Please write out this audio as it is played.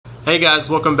Hey guys,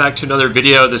 welcome back to another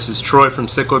video. This is Troy from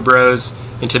Cichlid Bros.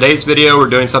 In today's video, we're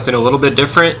doing something a little bit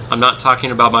different. I'm not talking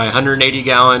about my 180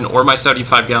 gallon or my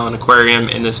 75 gallon aquarium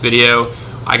in this video.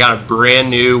 I got a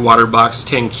brand new Waterbox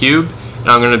 10 cube, and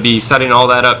I'm going to be setting all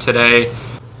that up today.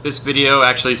 This video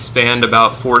actually spanned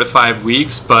about 4 to 5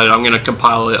 weeks, but I'm going to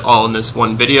compile it all in this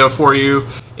one video for you.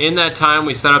 In that time,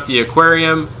 we set up the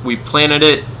aquarium, we planted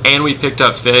it, and we picked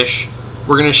up fish.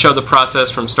 We're going to show the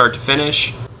process from start to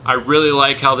finish. I really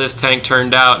like how this tank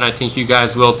turned out, and I think you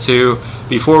guys will too.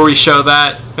 Before we show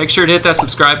that, make sure to hit that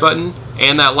subscribe button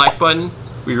and that like button.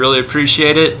 We really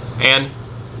appreciate it, and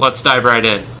let's dive right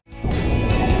in.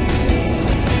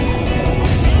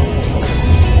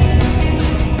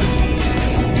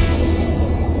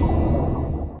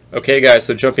 Okay guys,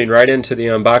 so jumping right into the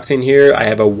unboxing here, I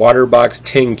have a Waterbox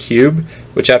 10 cube,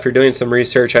 which after doing some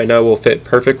research I know will fit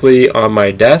perfectly on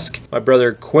my desk. My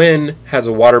brother Quinn has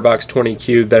a Waterbox 20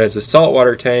 cube that is a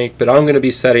saltwater tank, but I'm going to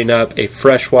be setting up a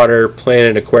freshwater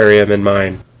planted aquarium in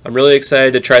mine. I'm really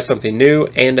excited to try something new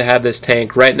and to have this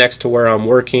tank right next to where I'm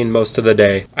working most of the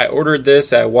day. I ordered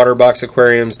this at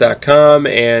waterboxaquariums.com,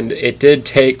 and it did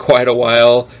take quite a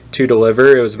while to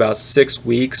deliver. It was about 6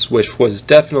 weeks, which was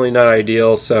definitely not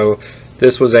ideal, so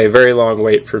this was a very long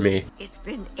wait for me. It's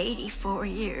been 84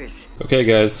 years. Okay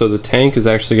guys, so the tank is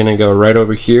actually going to go right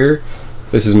over here.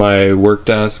 This is my work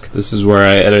desk. This is where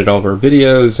I edit all of our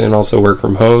videos and also work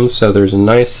from home, so there's a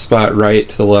nice spot right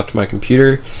to the left of my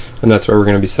computer, and that's where we're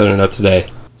going to be setting it up today.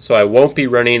 So I won't be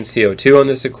running CO2 on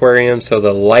this aquarium, so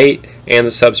the light and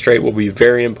the substrate will be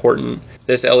very important.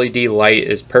 This LED light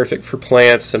is perfect for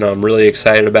plants, and I'm really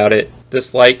excited about it.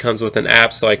 This light comes with an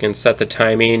app, so I can set the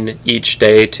timing each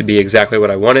day to be exactly what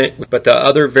I want it. But the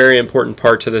other very important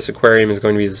part to this aquarium is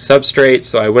going to be the substrate,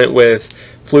 so I went with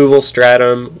fluval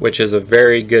stratum, which is a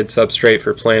very good substrate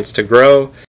for plants to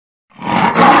grow.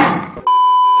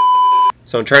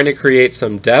 So I'm trying to create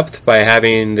some depth by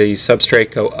having the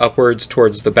substrate go upwards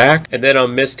towards the back, and then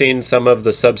I'm misting some of the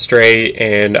substrate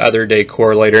and other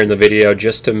decor later in the video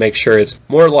just to make sure it's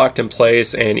more locked in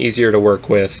place and easier to work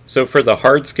with. So for the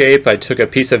hardscape, I took a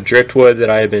piece of driftwood that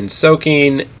I have been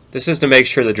soaking. This is to make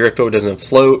sure the driftwood doesn't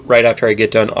float right after I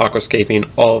get done aquascaping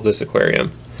all of this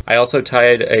aquarium. I also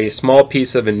tied a small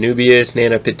piece of Anubias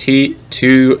Nana Petite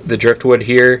to the driftwood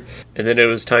here, and then it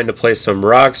was time to place some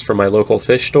rocks from my local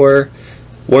fish store.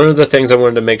 One of the things I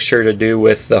wanted to make sure to do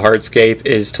with the hardscape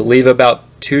is to leave about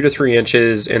 2 to 3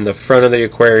 inches in the front of the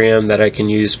aquarium that I can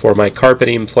use for my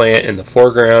carpeting plant in the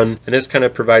foreground, and this kind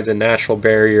of provides a natural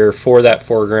barrier for that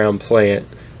foreground plant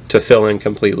to fill in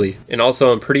completely. And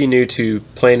also I'm pretty new to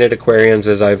planted aquariums,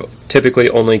 as I've typically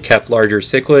only kept larger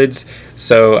cichlids,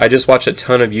 so I just watched a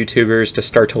ton of YouTubers to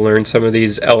start to learn some of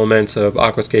these elements of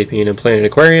aquascaping and planted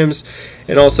aquariums,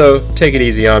 and also take it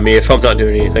easy on me if I'm not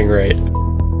doing anything right.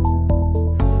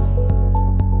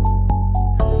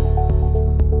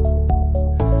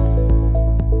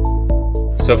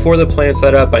 So for the plant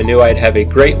setup, I knew I'd have a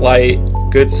great light,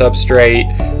 good substrate,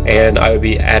 and I would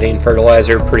be adding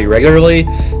fertilizer pretty regularly.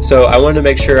 So I wanted to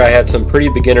make sure I had some pretty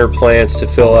beginner plants to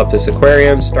fill up this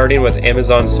aquarium, starting with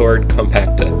Amazon Sword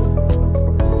Compacta.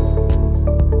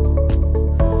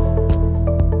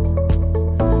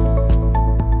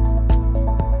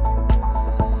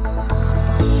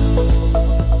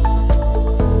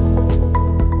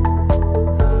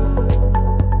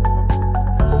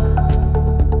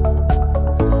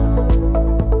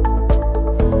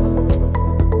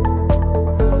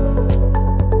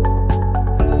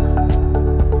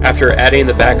 After adding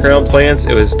the background plants,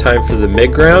 it was time for the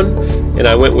midground, and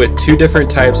I went with 2 different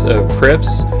types of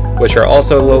crypts, which are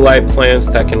also low light plants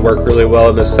that can work really well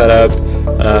in this setup,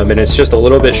 and it's just a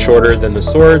little bit shorter than the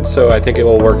sword, so I think it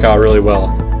will work out really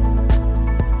well.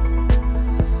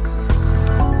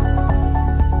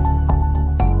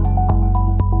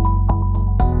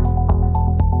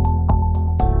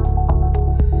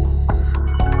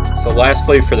 So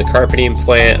lastly, for the carpeting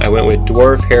plant, I went with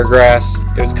dwarf hairgrass.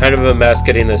 It was kind of a mess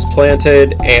getting this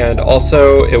planted, and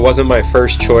also it wasn't my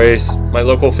first choice. My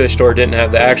local fish store didn't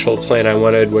have the actual plant I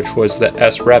wanted, which was the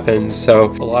S. repens, so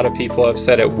a lot of people have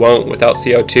said it won't without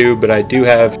CO2, but I do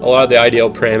have a lot of the ideal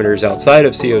parameters outside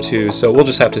of CO2, so we'll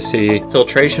just have to see.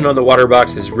 Filtration on the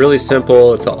Waterbox is really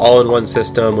simple. It's an all-in-one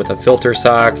system with a filter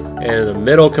sock, and in the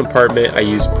middle compartment I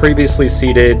used previously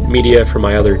seeded media from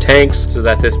my other tanks so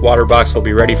that this Waterbox will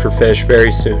be ready for fish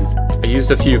very soon. I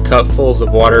used a few cupfuls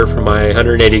of water from my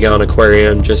 180 gallon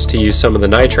aquarium just to use some of the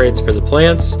nitrates for the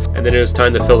plants, and then it was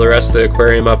time to fill the rest of the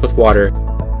aquarium up with water.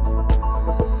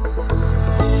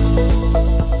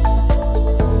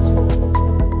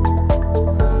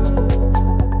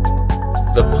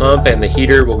 The pump and the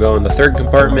heater will go in the third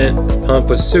compartment. The pump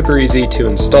was super easy to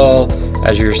install,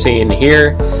 as you're seeing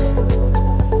here.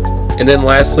 And then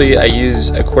lastly, I use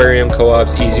Aquarium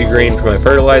Co-op's Easy Green for my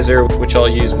fertilizer, which I'll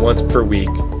use once per week.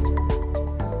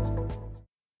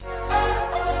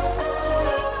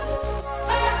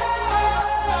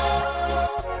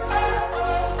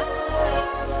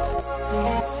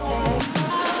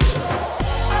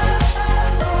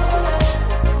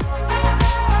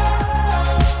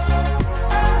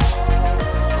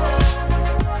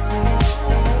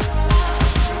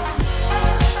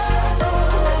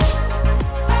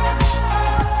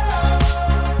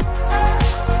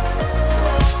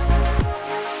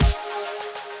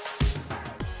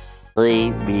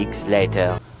 Three weeks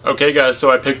later. Okay guys,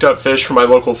 so I picked up fish from my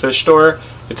local fish store.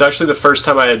 It's actually the first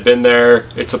time I had been there.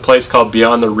 It's a place called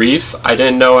Beyond the Reef. I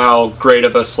didn't know how great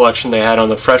of a selection they had on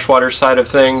the freshwater side of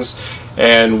things,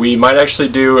 and we might actually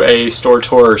do a store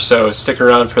tour, so stick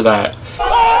around for that.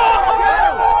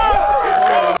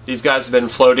 These guys have been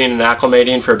floating and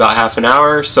acclimating for about half an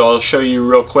hour, so I'll show you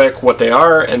real quick what they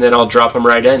are, and then I'll drop them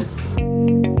right in.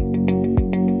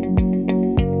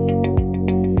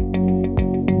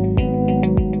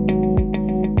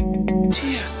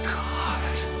 Dear God,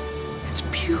 it's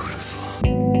beautiful.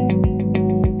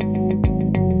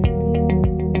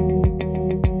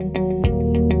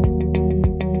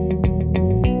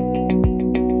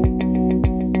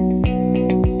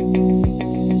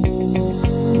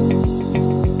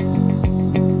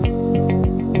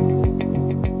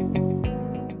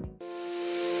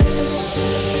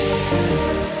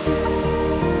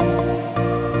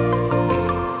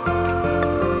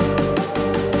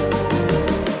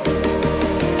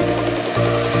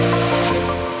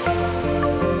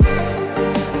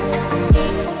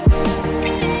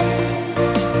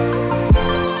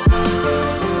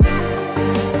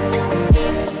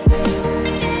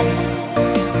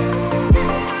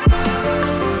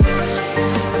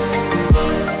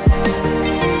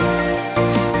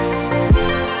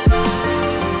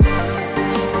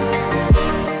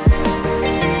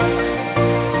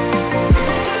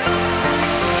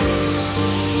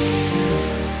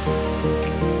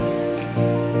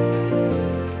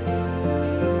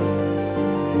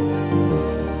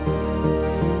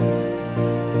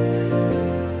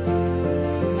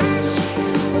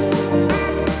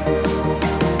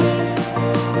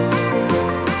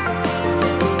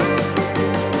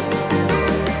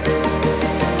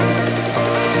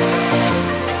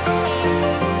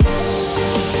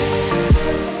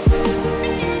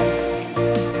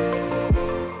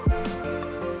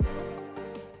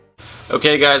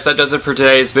 Okay guys, that does it for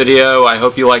today's video. I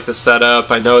hope you like the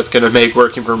setup. I know it's going to make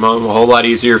working from home a whole lot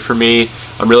easier for me.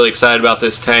 I'm really excited about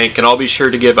this tank, and I'll be sure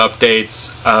to give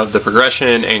updates of the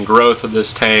progression and growth of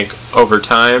this tank over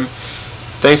time.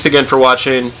 Thanks again for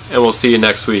watching, and we'll see you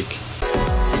next week.